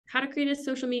how to create a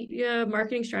social media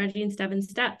marketing strategy in 7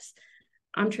 steps.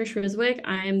 I'm Trish Riswick.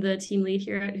 I am the team lead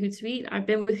here at Hootsuite. I've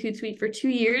been with Hootsuite for 2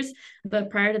 years, but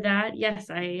prior to that, yes,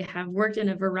 I have worked in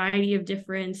a variety of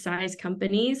different size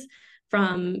companies,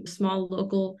 from small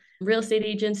local real estate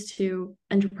agents to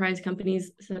enterprise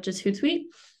companies such as Hootsuite.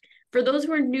 For those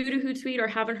who are new to Hootsuite or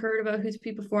haven't heard about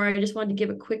Hootsuite before, I just wanted to give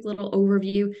a quick little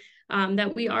overview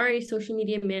that we are a social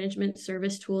media management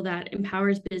service tool that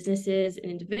empowers businesses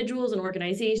and individuals and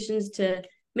organizations to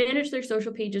manage their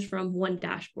social pages from one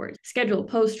dashboard, schedule,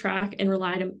 post, track, and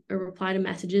reply to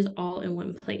messages all in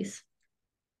one place.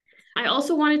 I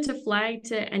also wanted to flag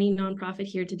to any nonprofit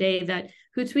here today that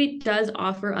Hootsuite does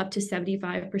offer up to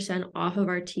 75% off of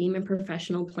our team and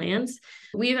professional plans.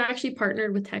 We've actually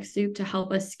partnered with TechSoup to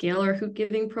help us scale our Hoot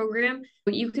Giving program.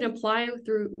 But you can apply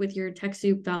with your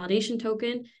TechSoup validation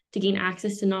token to gain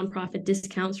access to nonprofit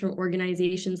discounts from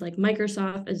organizations like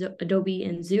Microsoft, Adobe,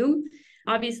 and Zoom.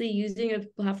 Obviously, using a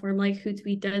platform like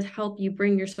Hootsuite does help you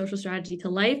bring your social strategy to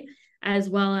life, as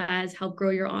well as help grow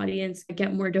your audience,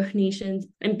 get more donations,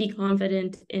 and be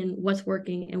confident in what's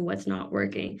working and what's not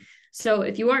working. So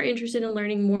if you are interested in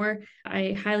learning more,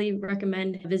 I highly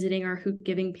recommend visiting our Hoot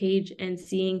Giving page and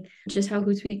seeing just how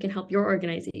Hootsuite can help your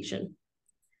organization.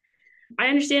 I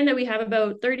understand that we have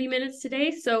about 30 minutes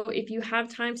today, so if you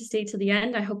have time to stay to the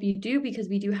end, I hope you do, because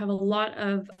we do have a lot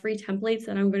of free templates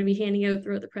that I'm going to be handing out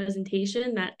throughout the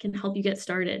presentation that can help you get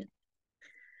started.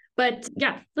 But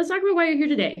yeah, let's talk about why you're here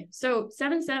today. So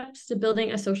 7 steps to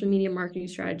building a social media marketing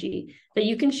strategy that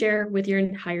you can share with your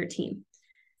entire team.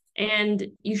 And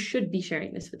you should be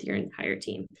sharing this with your entire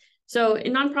team. So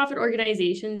in nonprofit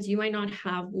organizations, you might not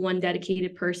have one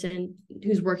dedicated person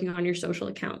who's working on your social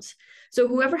accounts. So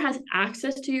whoever has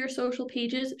access to your social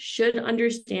pages should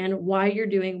understand why you're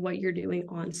doing what you're doing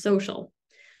on social.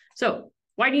 So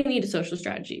why do you need a social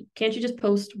strategy? Can't you just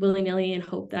post willy-nilly and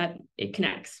hope that it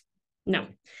connects? No.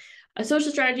 A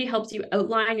social strategy helps you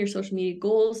outline your social media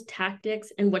goals,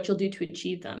 tactics, and what you'll do to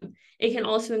achieve them. It can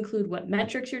also include what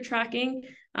metrics you're tracking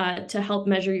to help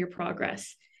measure your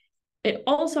progress. It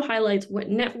also highlights what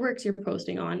networks you're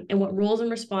posting on and what roles and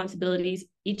responsibilities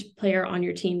each player on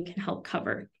your team can help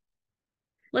cover.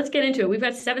 Let's get into it. We've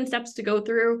got 7 steps to go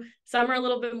through. Some are a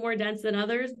little bit more dense than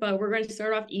others, but we're going to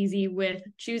start off easy with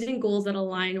choosing goals that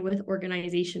align with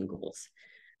organization goals.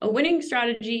 A winning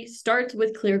strategy starts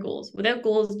with clear goals. Without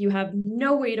goals, you have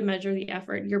no way to measure the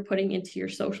effort you're putting into your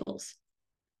socials.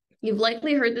 You've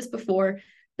likely heard this before,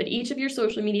 but each of your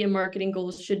social media marketing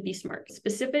goals should be SMART: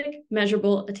 specific,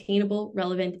 measurable, attainable,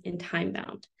 relevant, and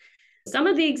time-bound. Some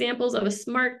of the examples of a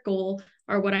SMART goal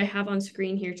are what I have on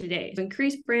screen here today. So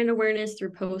increase brand awareness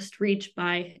through post reach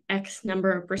by X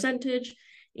number of percentage,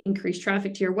 increase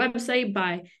traffic to your website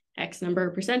by X number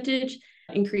of percentage,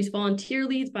 increase volunteer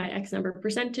leads by X number of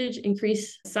percentage,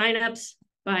 increase signups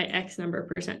by X number of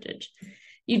percentage.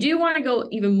 You do want to go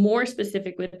even more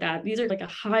specific with that. These are like a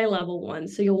high level one.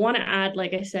 So you'll want to add,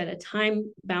 like I said, a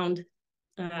time-bound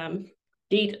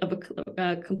date of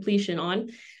a completion on.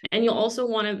 And you'll also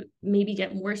want to maybe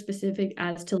get more specific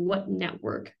as to what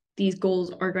network these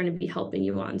goals are going to be helping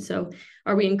you on. So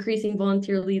are we increasing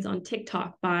volunteer leads on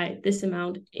TikTok by this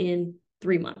amount in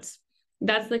 3 months?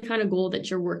 That's the kind of goal that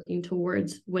you're working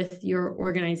towards with your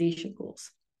organization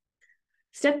goals.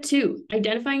 Step 2,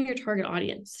 identifying your target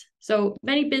audience. So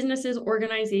many businesses,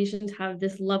 organizations have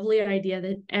this lovely idea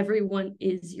that everyone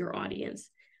is your audience.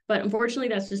 But unfortunately,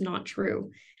 that's just not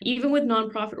true. Even with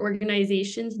nonprofit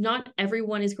organizations, not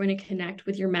everyone is going to connect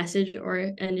with your message or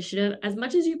initiative as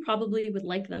much as you probably would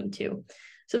like them to.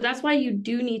 So that's why you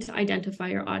do need to identify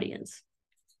your audience.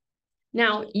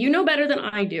 Now, you know better than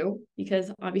I do,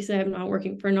 because obviously I'm not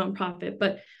working for a nonprofit,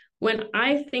 but when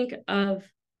I think of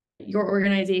your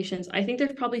organizations, I think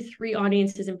there's probably 3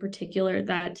 audiences in particular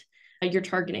that you're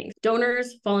targeting: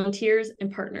 donors, volunteers,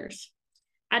 and partners.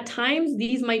 At times,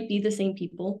 these might be the same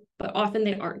people, but often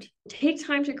they aren't. Take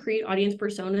time to create audience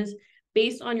personas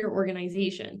based on your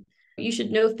organization. You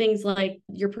should know things like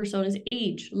your persona's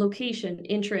age, location,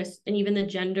 interests, and even the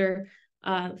gender.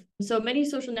 So many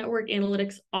social network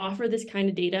analytics offer this kind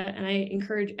of data, and I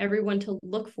encourage everyone to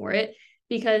look for it,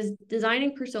 because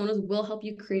designing personas will help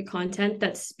you create content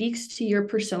that speaks to your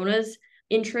persona's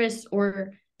interests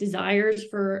or desires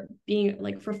for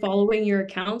following your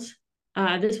accounts.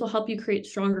 This will help you create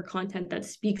stronger content that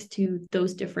speaks to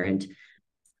those different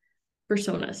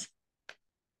personas.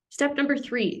 Step number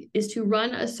 3 is to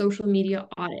run a social media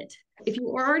audit. If you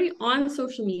are already on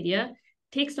social media,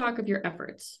 take stock of your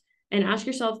efforts and ask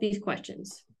yourself these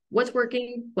questions: what's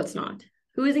working, what's not?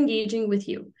 Who is engaging with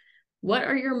you? What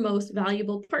are your most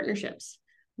valuable partnerships?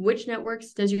 Which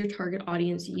networks does your target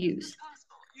audience use?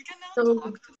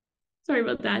 So Sorry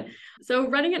about that. So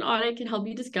running an audit can help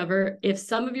you discover if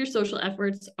some of your social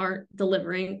efforts aren't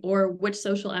delivering or which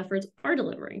social efforts are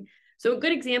delivering. So a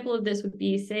good example of this would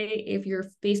be, say, if your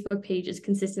Facebook page is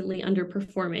consistently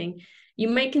underperforming, you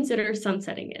might consider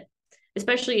sunsetting it,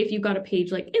 especially if you've got a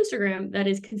page like Instagram that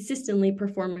is consistently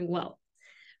performing well.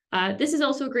 This is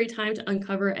also a great time to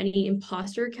uncover any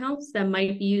imposter accounts that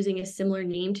might be using a similar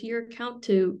name to your account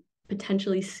to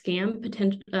potentially scam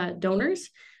donors.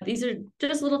 These are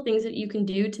just little things that you can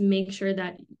do to make sure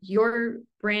that your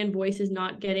brand voice is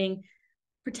not getting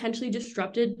potentially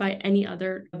disrupted by any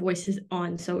other voices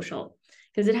on social,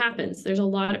 because it happens. There's a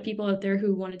lot of people out there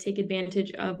who want to take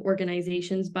advantage of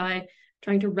organizations by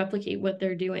trying to replicate what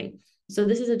they're doing. So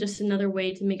this is just another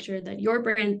way to make sure that your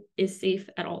brand is safe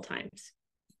at all times.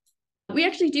 We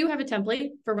actually do have a template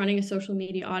for running a social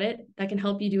media audit that can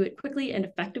help you do it quickly and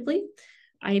effectively.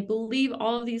 I believe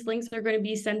all of these links are going to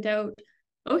be sent out.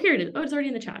 Oh, here it is. Oh, it's already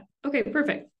in the chat. Okay,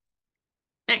 perfect.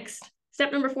 Next,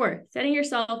 step number 4, setting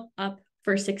yourself up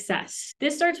for success.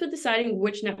 This starts with deciding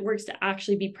which networks to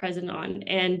actually be present on.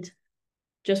 And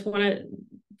just want to,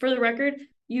 for the record,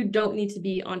 you don't need to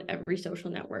be on every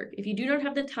social network. If you do not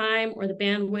have the time or the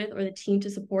bandwidth or the team to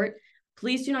support,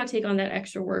 please do not take on that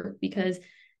extra work, because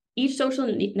each social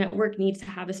network needs to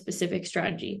have a specific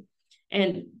strategy.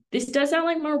 And this does sound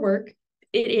like more work.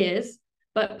 It is,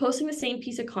 but posting the same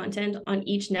piece of content on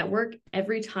each network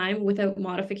every time without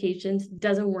modifications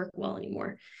doesn't work well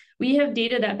anymore. We have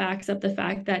data that backs up the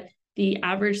fact that the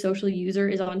average social user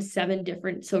is on 7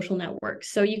 different social networks.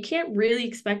 So you can't really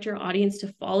expect your audience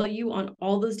to follow you on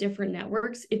all those different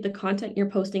networks if the content you're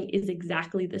posting is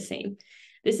exactly the same.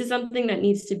 This is something that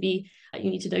needs to be, you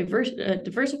need to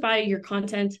diversify your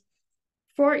content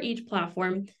for each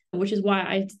platform, which is why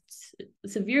I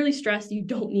severely stress you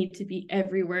don't need to be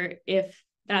everywhere if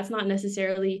that's not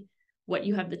necessarily what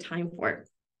you have the time for.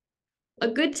 A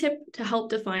good tip to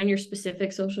help define your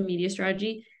specific social media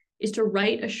strategy is to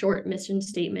write a short mission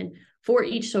statement for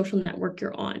each social network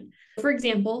you're on. For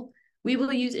example, we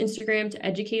will use Instagram to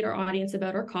educate our audience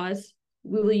about our cause.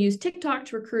 We will use TikTok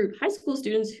to recruit high school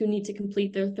students who need to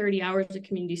complete their 30 hours of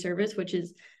community service, which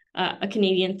is a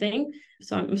Canadian thing.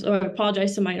 So I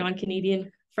apologize to my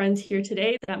non-Canadian friends here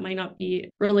today. That might not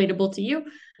be relatable to you.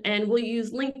 And we'll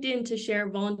use LinkedIn to share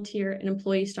volunteer and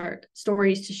employee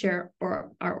stories to share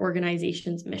our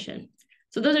organization's mission.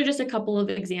 So those are just a couple of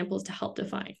examples to help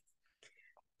define.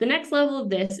 The next level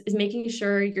of this is making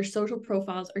sure your social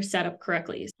profiles are set up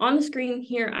correctly. On the screen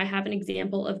here, I have an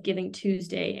example of Giving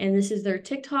Tuesday, and this is their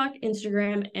TikTok,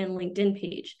 Instagram, and LinkedIn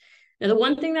page. Now, the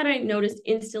one thing that I noticed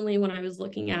instantly when I was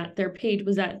looking at their page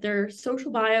was that their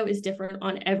social bio is different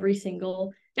on every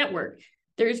single network.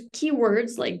 There's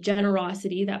keywords like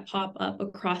generosity that pop up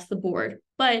across the board,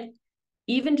 but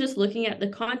even just looking at the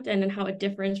content and how it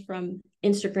differs from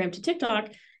Instagram to TikTok,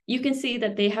 you can see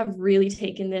that they have really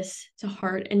taken this to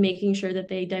heart and making sure that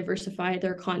they diversify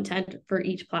their content for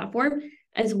each platform,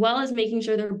 as well as making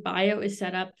sure their bio is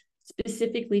set up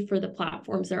specifically for the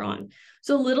platforms they're on.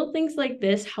 So little things like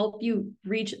this help you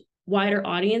reach wider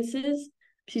audiences.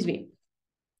 Excuse me.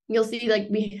 You'll see like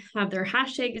we have their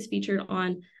hashtag is featured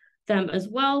on them as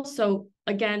well. So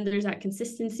again, there's that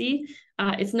consistency.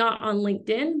 It's not on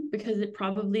LinkedIn because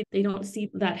they don't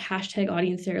see that hashtag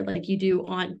audience there like you do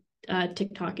on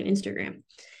TikTok and Instagram.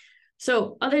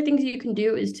 So other things you can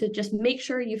do is to just make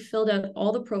sure you filled out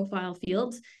all the profile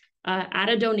fields, add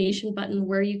a donation button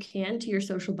where you can to your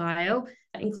social bio,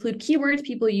 include keywords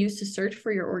people use to search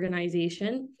for your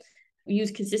organization,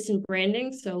 use consistent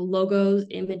branding, so logos,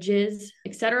 images,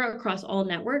 etc. across all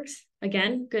networks.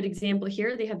 Again, good example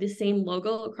here, they have the same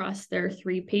logo across their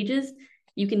 3 pages.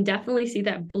 You can definitely see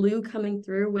that blue coming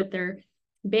through with their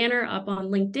banner up on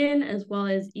LinkedIn, as well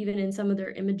as even in some of their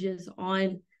images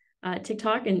on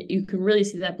TikTok, and you can really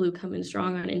see that blue coming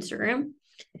strong on Instagram.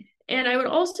 And I would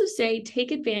also say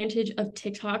take advantage of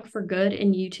TikTok for Good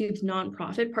and YouTube's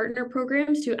nonprofit partner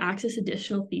programs to access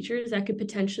additional features that could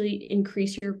potentially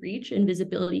increase your reach and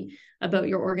visibility about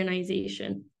your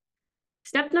organization.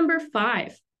 Step number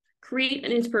 5, create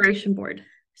an inspiration board.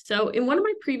 So in one of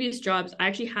my previous jobs, I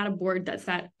actually had a board that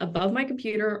sat above my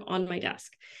computer on my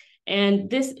desk. And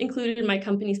this included my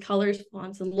company's colors,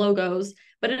 fonts, and logos,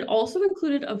 but it also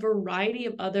included a variety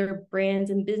of other brands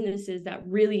and businesses that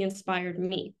really inspired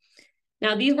me.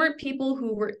 Now, these weren't people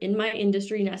who were in my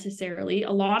industry necessarily.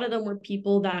 A lot of them were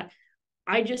people that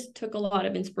I just took a lot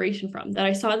of inspiration from, that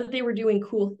I saw that they were doing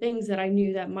cool things that I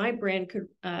knew that my brand could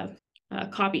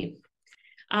copy.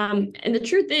 And the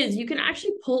truth is, you can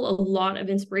actually pull a lot of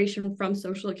inspiration from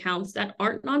social accounts that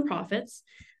aren't nonprofits.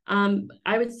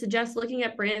 I would suggest looking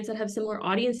at brands that have similar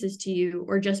audiences to you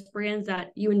or just brands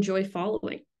that you enjoy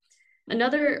following.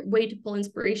 Another way to pull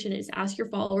inspiration is ask your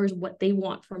followers what they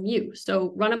want from you.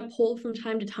 So run a poll from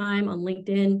time to time on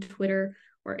LinkedIn, Twitter,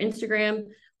 or Instagram,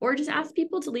 or just ask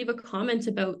people to leave a comment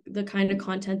about the kind of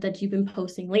content that you've been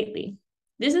posting lately.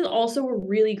 This is also a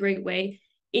really great way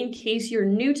in case you're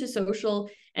new to social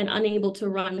and unable to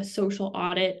run a social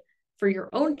audit for your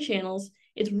own channels.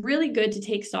 It's really good to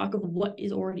take stock of what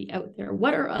is already out there.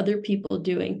 What are other people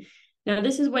doing? Now,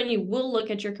 this is when you will look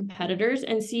at your competitors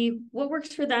and see what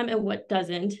works for them and what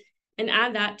doesn't, and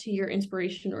add that to your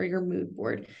inspiration or your mood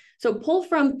board. So pull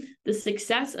from the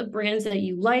success of brands that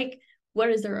you like, what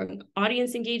is their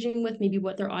audience engaging with, maybe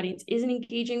what their audience isn't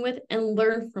engaging with, and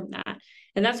learn from that.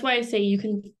 And that's why I say you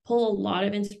can pull a lot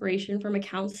of inspiration from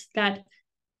accounts that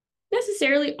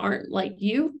necessarily aren't like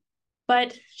you,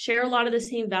 but share a lot of the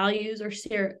same values or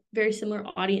share very similar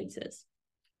audiences.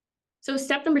 So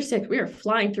step number 6, we are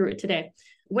flying through it today.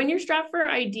 When you're strapped for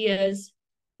ideas,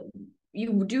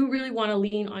 you do really want to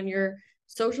lean on your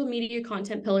social media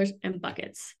content pillars and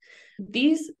buckets.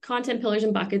 These content pillars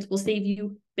and buckets will save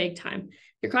you big time.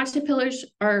 Your content pillars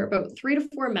are about 3 to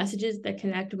 4 messages that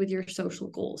connect with your social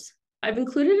goals. I've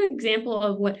included an example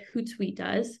of what Hootsuite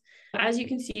does. As you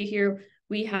can see here,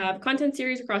 we have content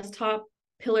series across the top,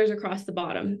 pillars across the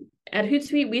bottom. At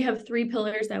Hootsuite, we have 3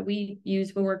 pillars that we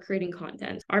use when we're creating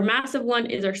content. Our massive one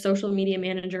is our social media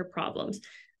manager problems.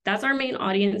 That's our main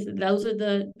audience. Those are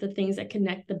the things that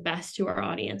connect the best to our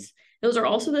audience. Those are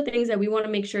also the things that we want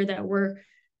to make sure that we're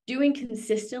doing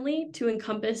consistently to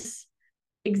encompass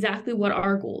exactly what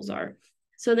our goals are.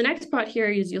 So the next part here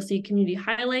is you'll see community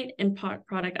highlight and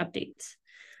product updates.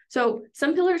 So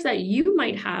some pillars that you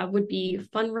might have would be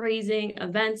fundraising,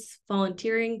 events,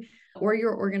 volunteering, or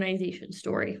your organization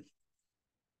story.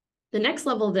 The next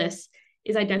level of this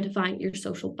is identifying your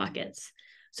social buckets.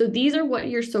 So these are what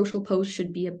your social posts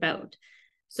should be about.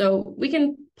 So we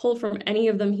can pull from any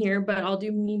of them here, but I'll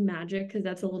do meme magic because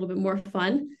that's a little bit more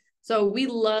fun. So we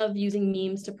love using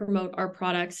memes to promote our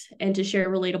products and to share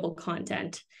relatable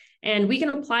content. And we can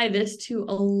apply this to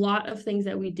a lot of things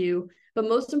that we do, but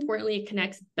most importantly, it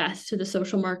connects best to the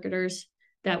social marketers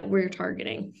that we're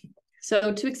targeting.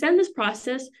 So to extend this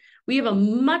process, we have a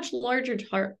much larger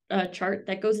chart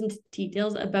that goes into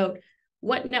details about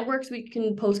what networks we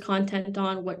can post content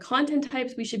on, what content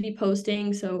types we should be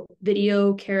posting, so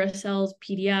video, carousels,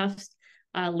 PDFs,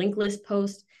 link list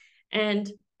posts,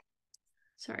 and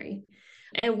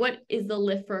what is the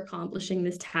lift for accomplishing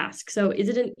this task? So is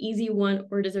it an easy one,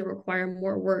 or does it require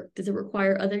more work? Does it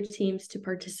require other teams to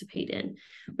participate in?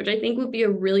 Which I think would be a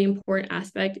really important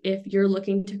aspect if you're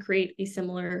looking to create a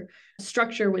similar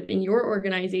structure within your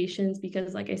organizations,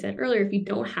 because like I said earlier, if you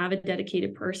don't have a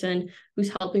dedicated person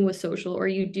who's helping with social, or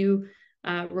you do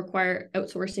require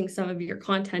outsourcing some of your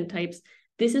content types,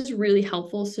 this is really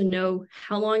helpful to know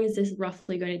how long is this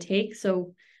roughly going to take.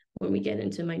 So when we get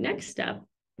into my next step,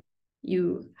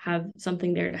 you have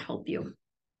something there to help you.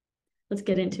 Let's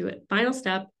get into it. Final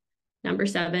step, number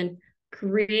 7,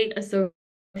 create a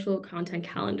social content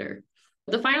calendar.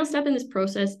 The final step in this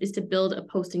process is to build a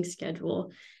posting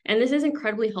schedule. And this is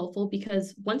incredibly helpful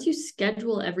because once you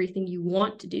schedule everything you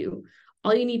want to do,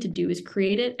 all you need to do is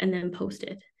create it and then post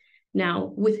it.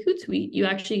 Now, with Hootsuite, you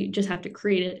actually just have to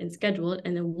create it and schedule it,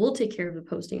 and then we'll take care of the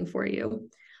posting for you.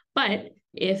 But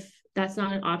if that's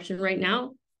not an option right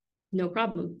now, no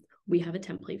problem. We have a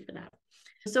template for that.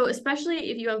 So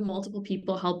especially if you have multiple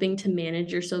people helping to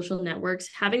manage your social networks,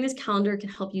 having this calendar can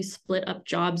help you split up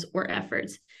jobs or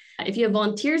efforts. If you have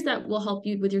volunteers that will help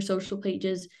you with your social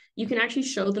pages, you can actually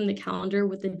show them the calendar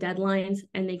with the deadlines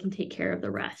and they can take care of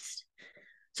the rest.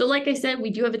 So like I said,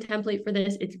 we do have a template for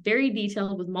this. It's very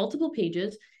detailed with multiple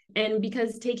pages. And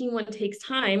because taking one takes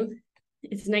time,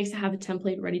 it's nice to have a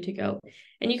template ready to go.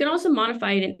 And you can also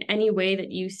modify it in any way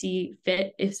that you see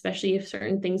fit, especially if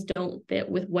certain things don't fit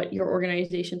with what your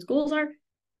organization's goals are.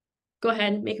 Go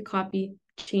ahead, make a copy,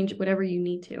 change whatever you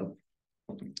need to.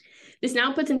 This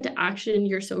now puts into action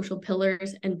your social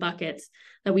pillars and buckets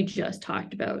that we just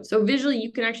talked about. So visually,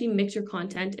 you can actually mix your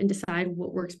content and decide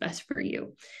what works best for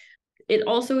you. It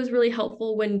also is really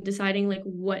helpful when deciding like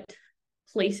what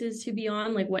places to be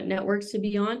on, like what networks to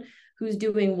be on, who's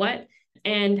doing what,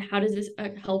 and how does this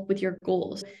help with your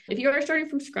goals? If you are starting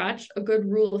from scratch, a good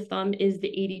rule of thumb is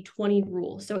the 80-20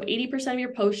 rule. So 80% of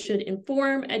your posts should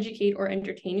inform, educate, or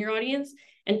entertain your audience,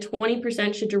 and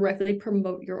 20% should directly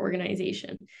promote your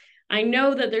organization. I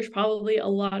know that there's probably a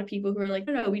lot of people who are like,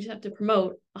 no, we just have to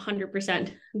promote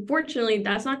 100%. Unfortunately,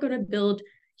 that's not going to build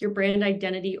your brand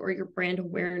identity or your brand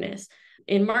awareness.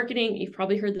 In marketing, you've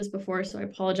probably heard this before, so I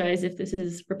apologize if this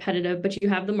is repetitive, but you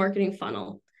have the marketing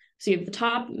funnel. So you have the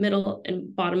top, middle,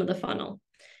 and bottom of the funnel.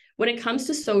 When it comes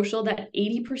to social, that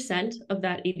 80% of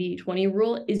that 80-20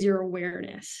 rule is your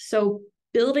awareness. So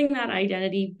building that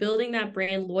identity, building that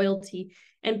brand loyalty,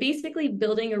 and basically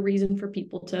building a reason for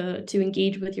people to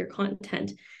engage with your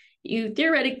content. You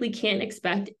theoretically can't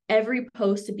expect every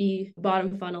post to be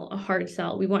bottom funnel, a hard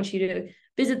sell. We want you to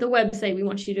visit the website. We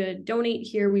want you to donate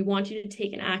here. We want you to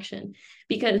take an action,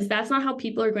 because that's not how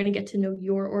people are going to get to know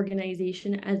your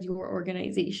organization as your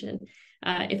organization.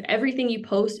 If everything you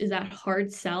post is that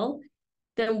hard sell,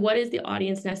 then what is the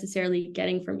audience necessarily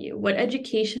getting from you? What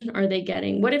education are they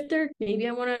getting? What if maybe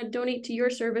I want to donate to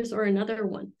your service or another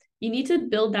one? You need to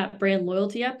build that brand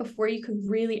loyalty up before you can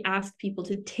really ask people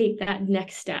to take that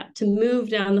next step, to move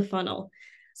down the funnel.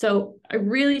 So I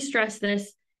really stress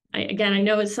this. I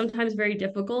know it's sometimes very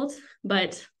difficult,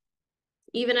 but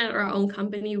even at our own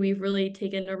company, we've really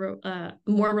taken a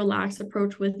more relaxed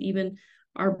approach with even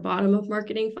our bottom of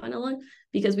marketing funnel,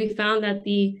 because we found that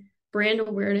the brand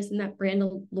awareness and that brand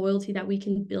loyalty that we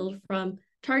can build from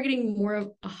targeting more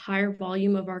of a higher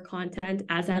volume of our content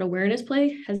as that awareness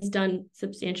play has done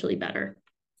substantially better.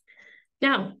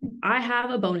 Now, I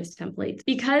have a bonus template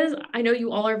because I know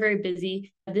you all are very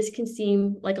busy. This can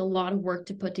seem like a lot of work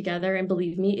to put together, and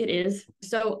believe me, it is.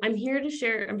 So I'm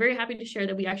very happy to share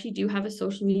that we actually do have a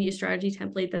social media strategy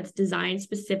template that's designed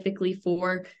specifically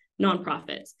for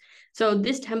nonprofits. So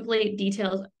this template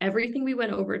details everything we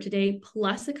went over today,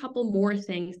 plus a couple more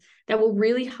things that will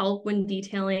really help when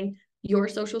detailing your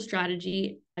social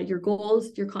strategy, your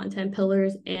goals, your content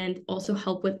pillars, and also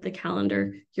help with the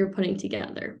calendar you're putting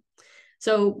together.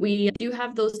 So we do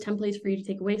have those templates for you to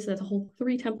take away. So that's a whole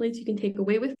 3 templates you can take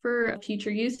away with for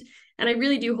future use. And I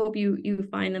really do hope you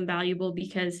find them valuable,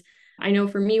 because I know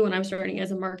for me, when I'm starting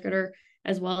as a marketer,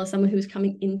 as well as someone who's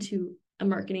coming into a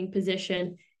marketing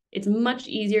position, it's much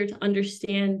easier to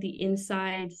understand the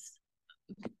inside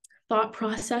thought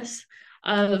process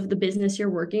of the business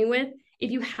you're working with if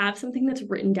you have something that's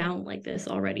written down like this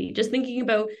already. Just thinking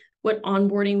about what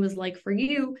onboarding was like for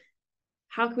you,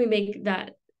 how can we make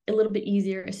that a little bit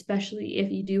easier, especially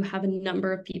if you do have a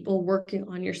number of people working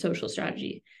on your social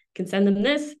strategy? You can send them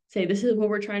this, say, this is what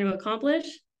we're trying to accomplish.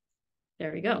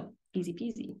 There we go. Easy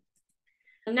peasy.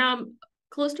 And now I'm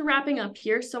close to wrapping up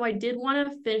here. So I did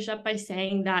want to finish up by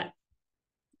saying that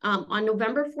on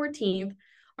November 14th,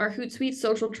 our Hootsuite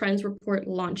Social Trends Report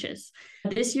launches.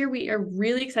 This year, we are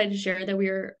really excited to share that we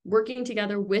are working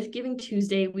together with Giving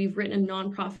Tuesday. We've written a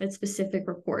nonprofit-specific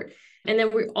report. And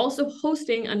then we're also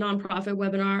hosting a nonprofit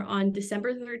webinar on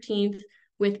December 13th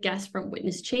with guests from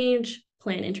Witness Change,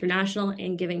 Plan International,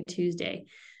 and Giving Tuesday.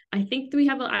 I think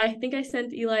I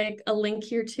sent Eli a link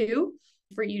here too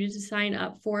for you to sign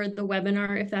up for the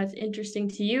webinar if that's interesting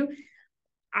to you.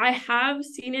 I have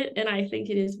seen it and I think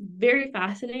it is very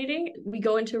fascinating. We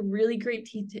go into really great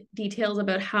details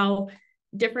about how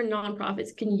different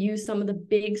nonprofits can use some of the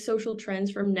big social trends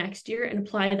from next year and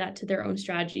apply that to their own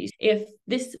strategies. If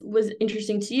this was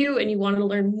interesting to you and you wanted to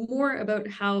learn more about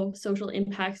how social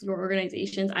impacts your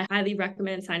organizations, I highly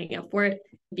recommend signing up for it,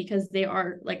 because they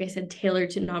are, like I said,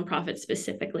 tailored to nonprofits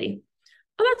specifically.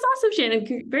 Oh, that's awesome,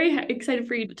 Shannon. Very excited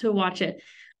for you to watch it.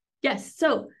 Yes,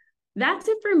 so that's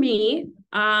it for me.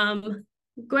 I'm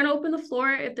going to open the floor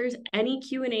if there's any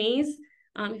Q&As.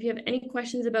 If you have any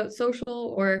questions about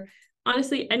social, or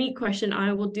honestly any question,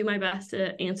 I will do my best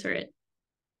to answer it.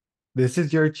 This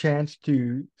is your chance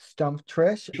to stump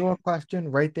Trish. Throw a question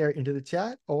right there into the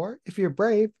chat, or if you're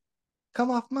brave,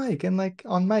 come off mic and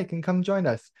on mic and come join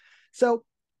us. So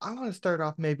I want to start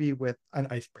off maybe with an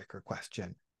icebreaker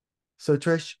question. So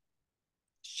Trish,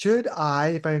 should I,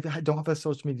 if I don't have a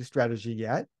social media strategy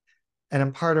yet, and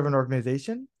I'm part of an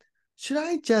organization,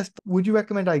 would you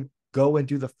recommend I go and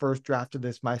do the first draft of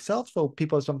this myself so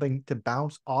people have something to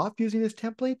bounce off using this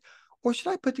template? Or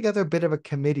should I put together a bit of a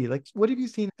committee? What have you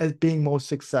seen as being most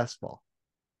successful?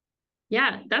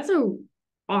 Yeah, that's an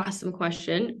awesome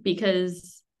question,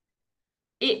 because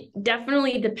it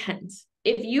definitely depends.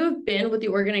 If you have been with the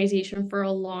organization for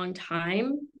a long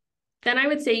time, then I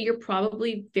would say you're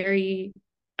probably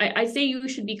I say you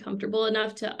should be comfortable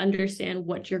enough to understand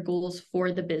what your goals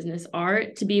for the business are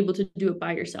to be able to do it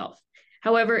by yourself.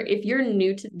 However, if you're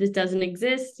new to this, doesn't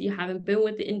exist, you haven't been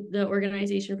with the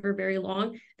organization for very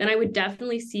long, then I would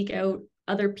definitely seek out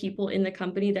other people in the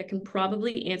company that can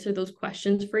probably answer those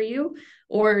questions for you,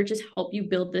 or just help you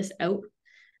build this out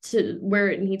to where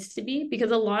it needs to be, because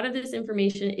a lot of this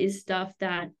information is stuff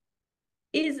that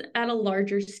is at a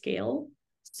larger scale.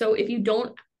 So if you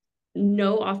don't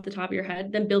know off the top of your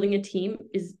head, then building a team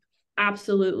is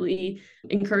absolutely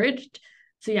encouraged.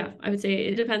 So yeah, I would say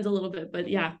it depends a little bit, but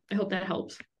yeah, I hope that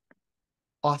helps.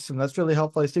 Awesome. That's really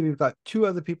helpful. I see we've got two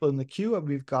other people in the queue.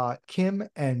 We've got Kim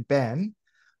and Ben.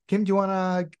 Kim, do you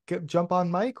want to jump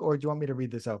on mic, or do you want me to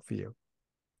read this out for you?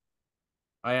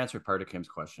 I answered part of Kim's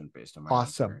question based on my own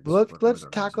Awesome. experience Let's working with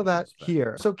let's tackle that organizations.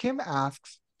 here. So Kim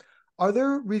asks, are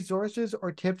there resources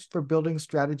or tips for building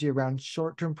strategy around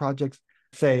short-term projects,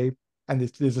 say, and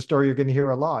this is a story you're going to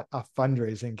hear a lot, a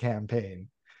fundraising campaign?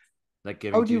 Like How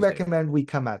Giving do you Tuesday. recommend we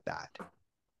come at that?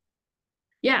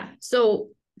 Yeah, so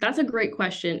that's a great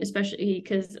question, especially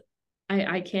because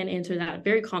I can answer that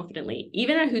very confidently.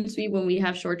 Even at Hootsuite, when we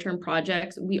have short-term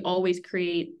projects, we always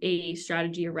create a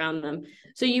strategy around them.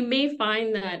 So you may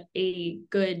find that a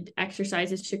good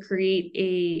exercise is to create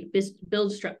a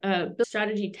build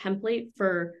strategy template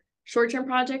for short-term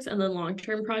projects and then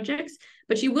long-term projects.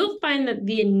 But you will find that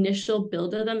the initial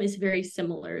build of them is very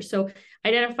similar. So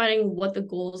identifying what the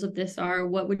goals of this are,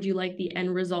 what would you like the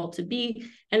end result to be,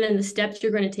 and then the steps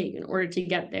you're going to take in order to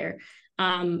get there.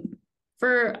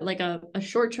 For like a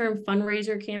short-term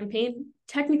fundraiser campaign,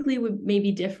 technically would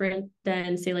maybe different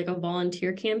than say like a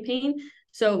volunteer campaign.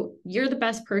 So you're the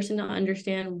best person to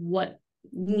understand what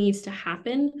needs to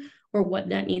happen or what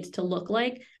that needs to look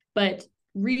like. But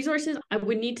resources, I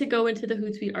would need to go into the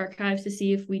Hootsuite archives to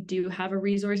see if we do have a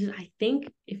resources. I think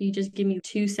if you just give me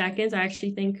 2 seconds, I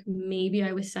actually think maybe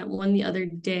I was sent one the other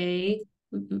day.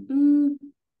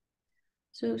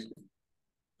 So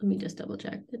let me just double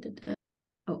check.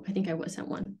 Oh, I think I was sent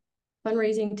one.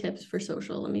 Fundraising tips for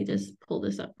social. Let me just pull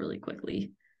this up really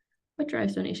quickly. What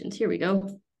drives donations? Here we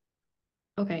go.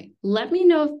 Okay, let me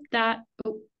know if that,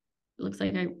 oh, it looks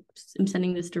like I am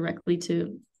sending this directly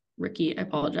to Ricky. I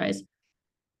apologize.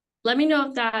 Let me know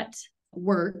if that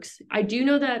works. I do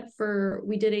know that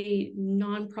we did a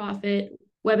nonprofit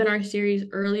webinar series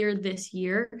earlier this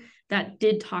year that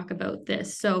did talk about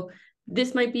this. So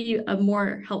this might be a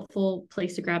more helpful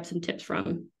place to grab some tips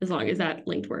from, as long as that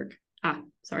linked work.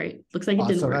 Sorry, looks like it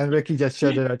didn't Awesome. work. And Ricky just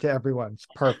showed it out to everyone. It's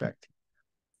perfect.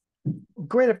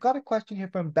 Great. I've got a question here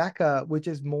from Becca, which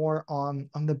is more on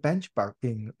the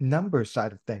benchmarking number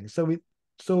side of things.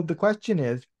 So the question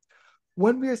is,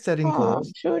 when we are setting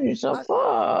goals, Showing yourself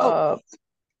oh, up.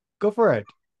 go for it.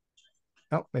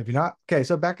 No, maybe not. Okay,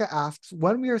 so Becca asks,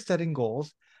 when we are setting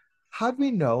goals, how do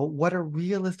we know what are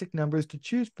realistic numbers to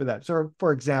choose for that? So,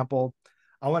 for example,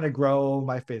 I want to grow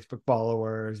my Facebook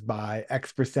followers by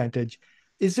X percentage.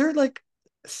 Is there like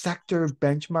sector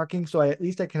benchmarking so at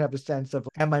least I can have a sense of,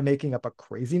 am I making up a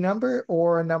crazy number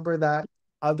or a number that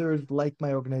others like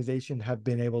my organization have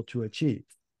been able to achieve?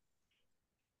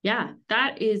 Yeah,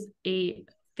 that is a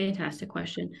fantastic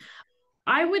question.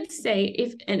 I would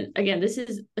say and again, this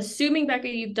is assuming, Becca,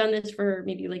 you've done this for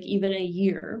maybe like even a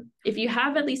year. If you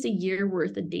have at least a year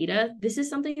worth of data, this is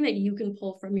something that you can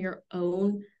pull from your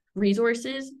own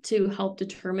resources to help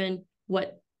determine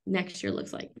what next year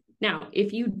looks like. Now,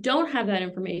 if you don't have that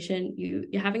information, you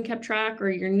haven't kept track, or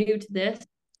you're new to this,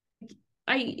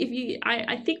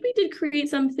 I think we did create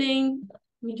something.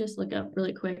 Let me just look up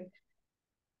really quick.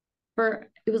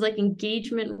 It was like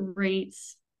engagement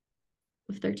rates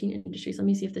of 13 industries. Let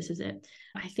me see if this is it.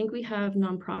 I think we have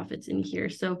nonprofits in here.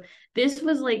 So this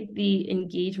was like the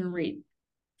engagement rate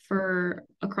for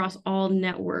across all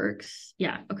networks.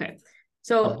 Yeah, okay.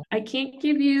 So I can't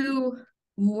give you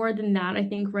more than that, I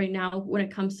think, right now when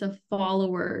it comes to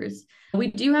followers.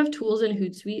 We do have tools in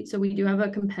Hootsuite. So we do have a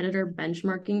competitor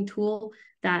benchmarking tool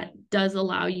that does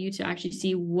allow you to actually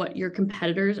see what your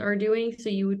competitors are doing. So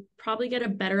you would probably get a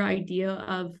better idea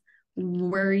of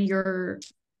where your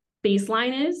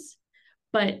baseline is,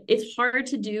 but it's hard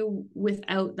to do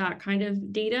without that kind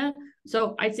of data.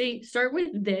 So I'd say start with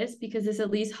this, because this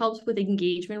at least helps with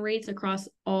engagement rates across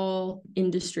all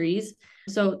industries.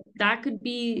 So that could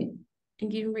be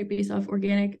engagement rate based off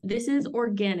organic. This is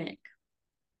organic.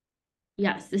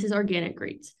 Yes, this is organic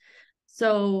rates.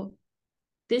 So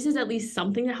this is at least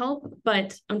something to help,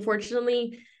 but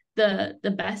unfortunately,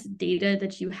 the best data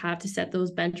that you have to set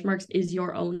those benchmarks is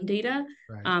your own data.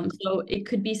 Right. So it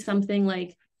could be something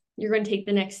like you're going to take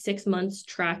the next 6 months,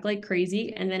 track like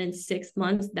crazy, and then in 6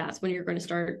 months, that's when you're going to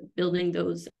start building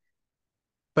those.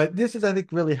 But this is, I think,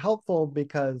 really helpful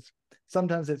because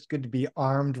sometimes it's good to be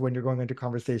armed when you're going into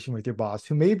conversation with your boss,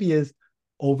 who maybe is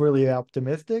overly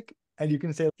optimistic. And you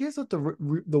can say, here's what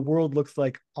the world looks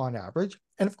like on average.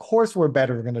 And of course, we're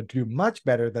better. We're going to do much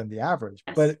better than the average.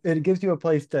 Yes. But it gives you a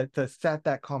place to set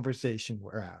that conversation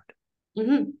we're at.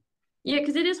 Mm-hmm. Yeah,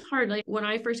 because it is hard. Like when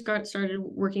I first got started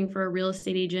working for a real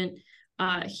estate agent,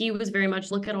 he was very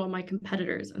much look at all my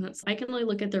competitors, and that's I can only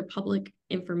look at their public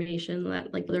information,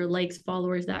 that like their likes,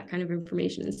 followers, that kind of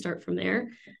information, and start from there.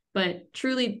 But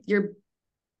truly, your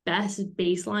best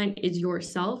baseline is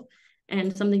yourself.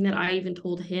 And something that I even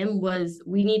told him was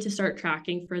we need to start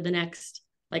tracking for the next,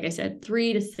 like I said,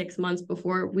 3 to 6 months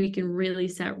before we can really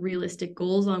set realistic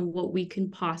goals on what we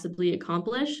can possibly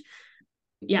accomplish.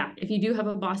 Yeah, if you do have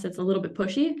a boss that's a little bit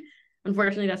pushy,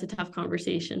 unfortunately, that's a tough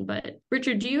conversation. But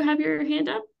Richard, do you have your hand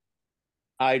up?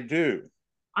 I do.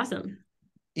 Awesome.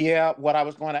 Yeah, what I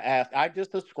was going to ask, I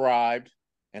just subscribed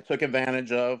and took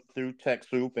advantage of through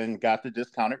TechSoup and got the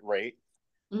discounted rate.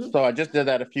 Mhm. So I just did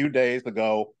that a few days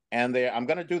ago, and I'm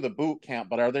going to do the boot camp.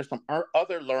 But are there some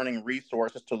other learning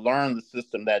resources to learn the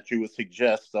system that you would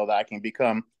suggest so that I can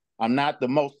become? I'm not the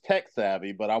most tech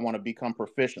savvy, but I want to become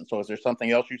proficient. So is there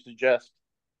something else you suggest?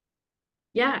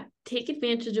 Yeah, take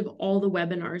advantage of all the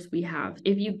webinars we have.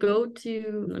 If you go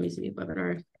to, let me see,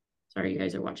 webinar. Sorry, you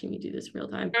guys are watching me do this real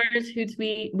time.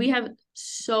 Hootsuite, we have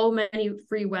so many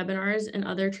free webinars and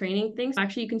other training things.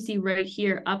 Actually, you can see right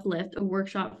here, Uplift, a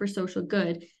workshop for social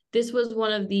good. This was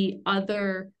one of the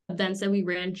other events that we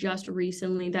ran just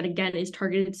recently that, again, is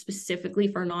targeted specifically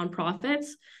for nonprofits.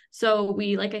 So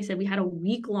we, like I said, we had a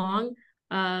week long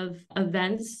of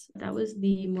events. That was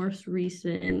the most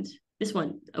recent, this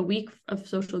one, a week of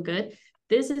social good.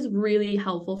 This is really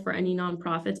helpful for any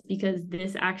nonprofits because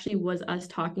this actually was us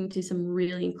talking to some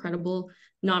really incredible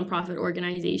nonprofit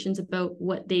organizations about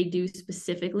what they do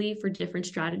specifically for different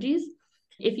strategies.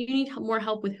 If you need more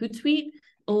help with Hootsuite,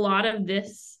 a lot of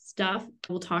this stuff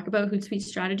we'll talk about Hootsuite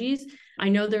strategies. I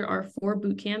know there are 4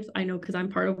 boot camps. I know because I'm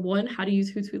part of one, how to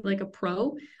use Hootsuite like a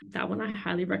pro. That one I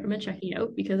highly recommend checking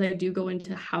out because I do go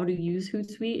into how to use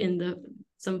Hootsuite and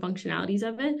some functionalities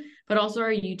of it, but also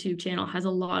our YouTube channel has a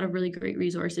lot of really great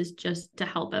resources just to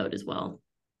help out as well.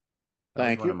 That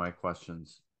was one of my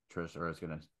questions, Trish, or I was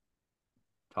going to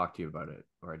talk to you about it,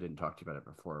 or I didn't talk to you about it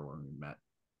before when we met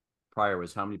prior,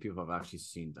 was how many people have actually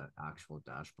seen that actual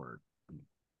dashboard,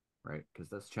 right? Because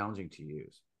that's challenging to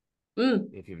use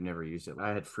if you've never used it.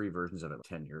 I had free versions of it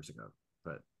 10 years ago,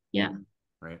 but yeah,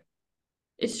 right.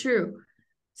 It's true.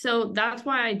 So that's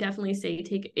why I definitely say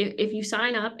if you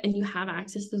sign up and you have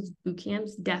access to those boot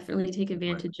camps, definitely take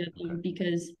advantage of them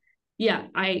because yeah,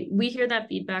 we hear that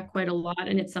feedback quite a lot,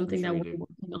 and it's something that we're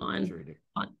working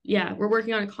on. Yeah, we're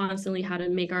working on it constantly, how to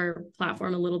make our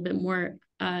platform a little bit more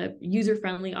user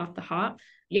friendly off the hop.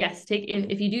 Yes,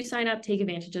 if you do sign up, take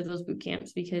advantage of those boot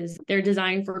camps because they're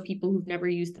designed for people who've never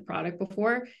used the product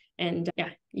before. And yeah,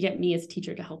 you get me as a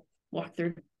teacher to help walk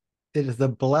through. It is the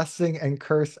blessing and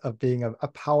curse of being a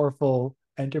powerful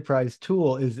enterprise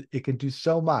tool is it can do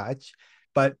so much,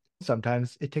 but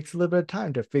sometimes it takes a little bit of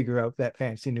time to figure out that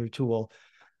fancy new tool.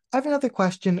 I have another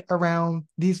question around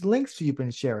these links you've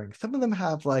been sharing. Some of them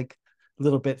have like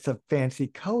little bits of fancy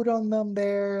code on them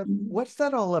there. What's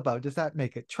that all about? Does that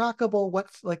make it trackable?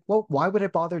 Why would I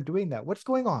bother doing that? What's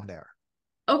going on there?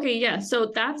 Okay, yeah.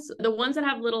 So that's the ones that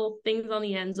have little things on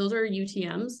the ends. Those are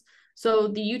UTMs. So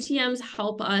the UTMs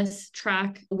help us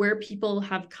track where people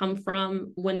have come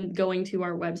from when going to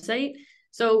our website.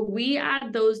 So we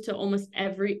add those to almost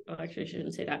actually I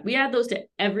shouldn't say that. We add those to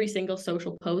every single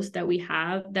social post that we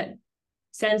have that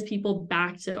sends people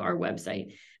back to our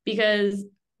website because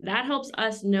that helps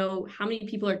us know how many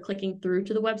people are clicking through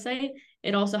to the website.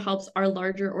 It also helps our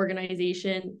larger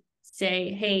organization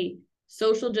say, hey,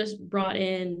 social just brought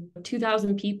in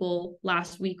 2,000 people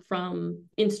last week from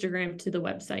Instagram to the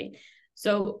website.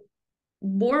 So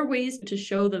more ways to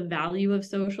show the value of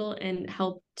social and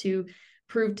help to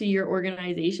prove to your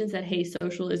organizations that, hey,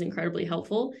 social is incredibly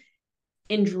helpful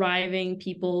in driving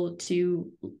people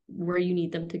to where you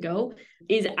need them to go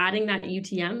is adding that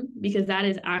UTM because that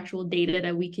is actual data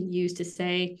that we can use to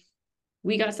say,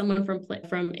 we got someone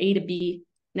from A to B.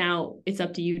 Now it's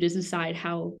up to you to decide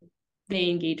how they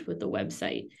engage with the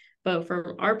website. But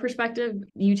from our perspective,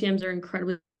 UTMs are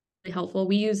incredibly helpful.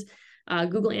 We use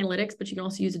Google Analytics, but you can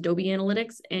also use Adobe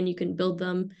Analytics and you can build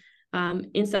them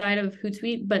inside of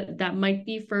Hootsuite, but that might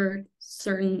be for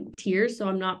certain tiers.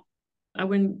 So I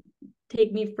wouldn't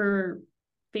take me for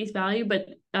face value, but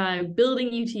building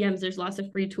UTMs, there's lots of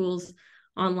free tools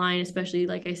online, especially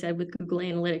like I said, with Google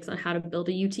Analytics on how to build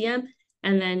a UTM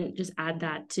and then just add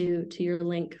that to your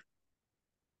link.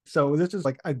 So this is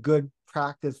like a good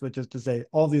practice, which is to say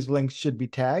all these links should be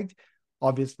tagged.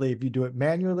 Obviously, if you do it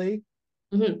manually,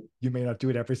 you may not do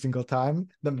it every single time.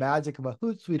 The magic of a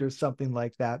Hootsuite or something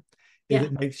like that is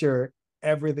it makes sure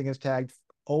everything is tagged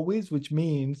always, which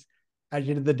means at the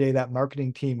end of the day, that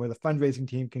marketing team or the fundraising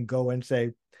team can go and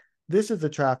say, this is the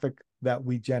traffic that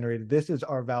we generated. This is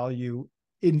our value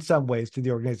in some ways to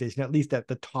the organization, at least at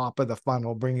the top of the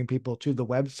funnel, bringing people to the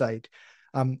website.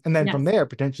 And then from there,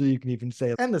 potentially you can even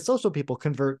say, and the social people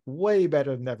convert way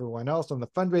better than everyone else on the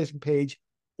fundraising page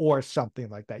or something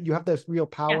like that. You have this real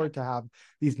power to have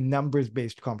these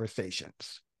numbers-based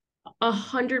conversations.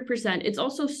 100%. It's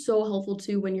also so helpful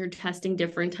too when you're testing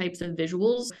different types of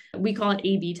visuals. We call it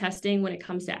A/B testing when it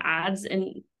comes to ads,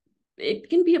 and it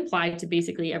can be applied to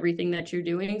basically everything that you're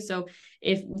doing. So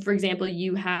if, for example,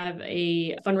 you have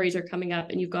a fundraiser coming up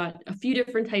and you've got a few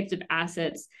different types of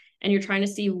assets and you're trying to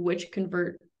see which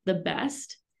convert the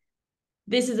best,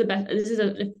 this is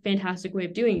a fantastic way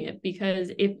of doing it,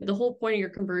 because if the whole point of your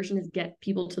conversion is get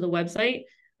people to the website,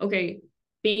 okay,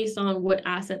 based on what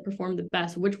asset performed the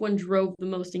best, which one drove the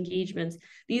most engagements,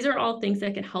 these are all things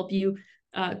that can help you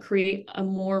create a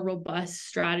more robust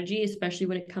strategy, especially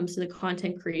when it comes to the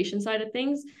content creation side of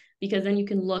things, because then you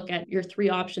can look at your 3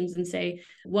 options and say,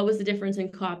 what was the difference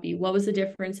in copy? What was the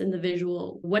difference in the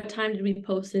visual? What time did we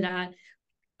post it at?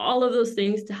 All of those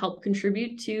things to help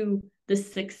contribute to the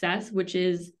success, which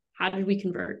is how did we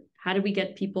convert? How did we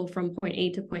get people from point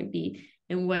A to point B?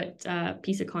 And what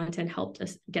piece of content helped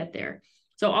us get there?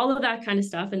 So all of that kind of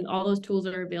stuff and all those tools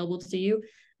that are available to you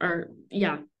are,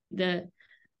 they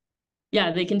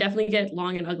can definitely get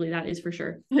long and ugly. That is for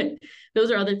sure. But those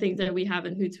are other things that we have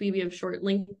in Hootsuite. We have short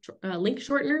link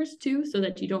shorteners too, so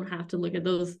that you don't have to look at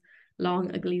those long,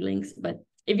 ugly links. But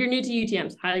if you're new to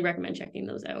UTMs, highly recommend checking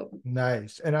those out.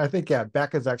 Nice. And I think,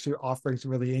 Becca's actually offering some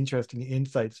really interesting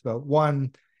insights about,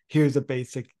 one, here's a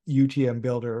basic UTM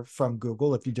builder from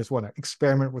Google if you just want to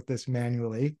experiment with this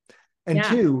manually. And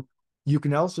 2, you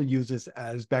can also use this,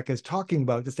 as Becca's talking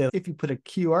about, to say, if you put a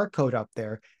QR code up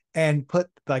there and put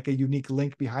like a unique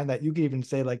link behind that, you can even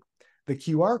say like the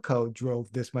QR code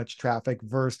drove this much traffic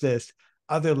versus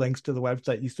other links to the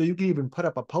website. So you can even put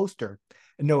up a poster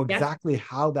and know exactly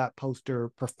how that poster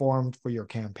performed for your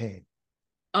campaign.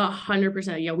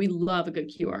 100%. Yeah, we love a good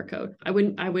QR code.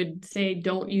 I would say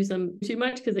don't use them too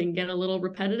much because they can get a little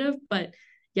repetitive, but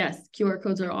yes, QR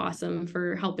codes are awesome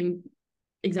for helping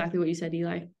exactly what you said,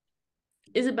 Eli.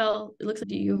 Isabel, it looks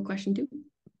like you have a question too.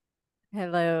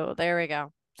 Hello, there we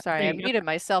go. Sorry, I muted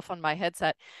myself on my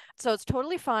headset. So it's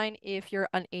totally fine if you're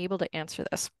unable to answer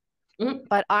this.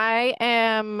 But I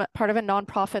am part of a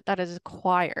nonprofit that is a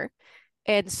choir.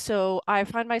 And so I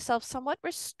find myself somewhat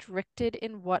restricted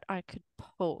in what I could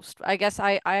post. I guess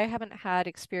I haven't had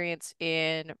experience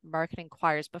in marketing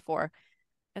choirs before.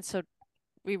 And so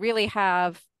we really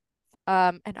have,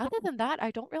 and other than that,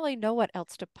 I don't really know what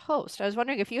else to post. I was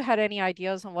wondering if you had any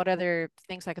ideas on what other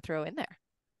things I could throw in there.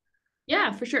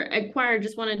 Yeah, for sure. At choir,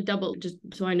 just want to double, just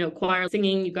so I know, choir,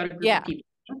 singing, you've got a group of people.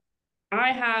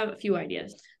 I have a few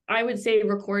ideas. I would say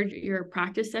record your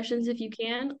practice sessions if you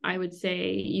can. I would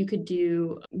say you could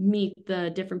meet the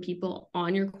different people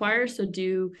on your choir. So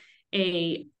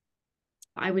I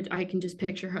can just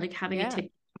picture her like having a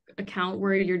TikTok account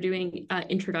where you're doing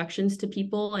introductions to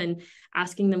people and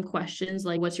asking them questions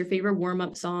like, what's your favorite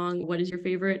warm-up song? What is your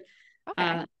favorite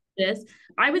this?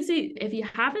 I would say if you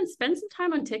haven't spent some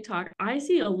time on TikTok, I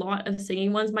see a lot of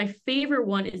singing ones. My favorite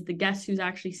one is the Guess Who's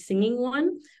Actually Singing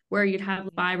one, where you'd have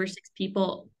 5 or 6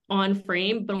 people on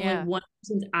frame, but only one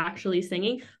person's actually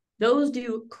singing. Those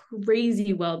do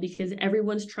crazy well because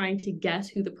everyone's trying to guess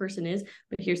who the person is.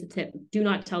 But here's the tip. Do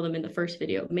not tell them in the first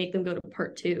video. Make them go to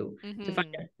part 2 to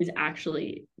find out who's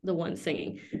actually the one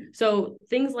singing. So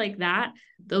things like that,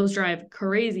 those drive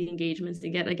crazy engagements to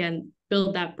get, again,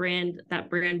 build that brand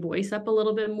voice up a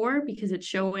little bit more because it's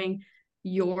showing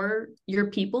your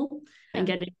people and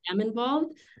getting them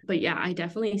involved. But yeah, I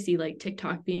definitely see like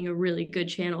TikTok being a really good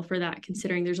channel for that,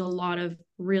 considering there's a lot of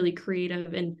really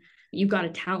creative and you've got a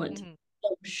talent.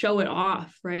 So show it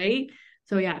off, right?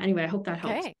 So yeah, anyway, I hope that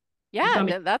helps.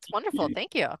 Yeah, that's wonderful.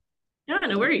 Thank you. Yeah,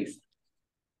 no worries.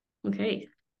 Okay.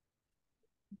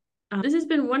 This has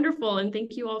been wonderful, and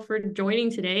thank you all for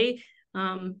joining today.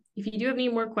 If you do have any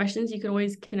more questions, you can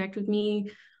always connect with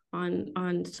me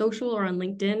on social or on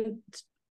LinkedIn. It's